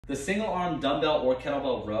The single arm dumbbell or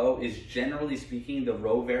kettlebell row is, generally speaking, the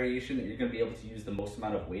row variation that you're going to be able to use the most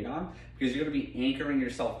amount of weight on, because you're going to be anchoring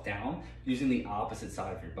yourself down using the opposite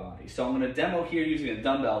side of your body. So I'm going to demo here using a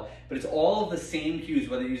dumbbell, but it's all of the same cues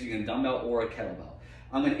whether you're using a dumbbell or a kettlebell.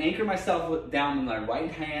 I'm going to anchor myself down with my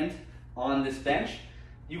right hand on this bench.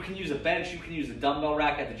 You can use a bench, you can use a dumbbell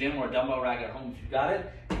rack at the gym or a dumbbell rack at home if you got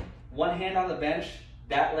it. One hand on the bench,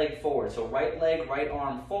 that leg forward. So right leg, right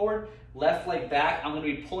arm forward, left leg back. I'm going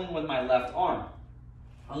to be pulling with my left arm.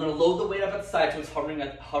 I'm going to load the weight up at the side so it's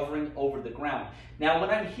hovering over the ground. Now when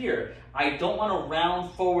I'm here, I don't want to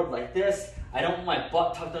round forward like this. I don't want my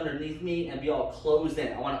butt tucked underneath me and be all closed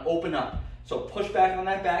in. I want to open up. So push back on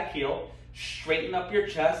that back heel, straighten up your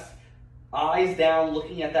chest, eyes down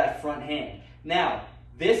looking at that front hand. Now,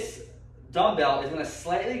 this dumbbell is going to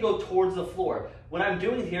slightly go towards the floor. What I'm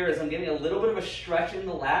doing here is I'm getting a little bit of a stretch in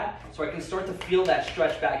the lat so I can start to feel that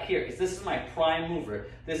stretch back here, because this is my prime mover.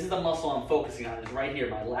 This is the muscle I'm focusing on, is right here,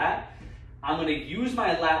 my lat. I'm going to use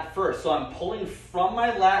my lat first, so I'm pulling from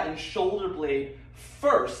my lat and shoulder blade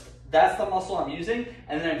first. That's the muscle I'm using,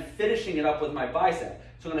 and then I'm finishing it up with my bicep.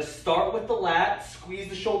 So I'm going to start with the lat, squeeze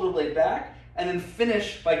the shoulder blade back, and then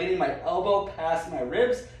finish by getting my elbow past my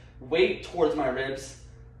ribs, weight towards my ribs,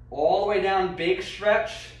 all the way down, big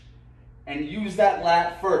stretch, and use that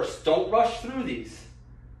lat first. Don't rush through these,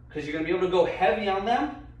 because you're going to be able to go heavy on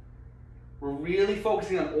them. We're really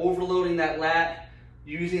focusing on overloading that lat,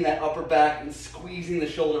 using that upper back, and squeezing the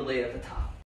shoulder blade at the top.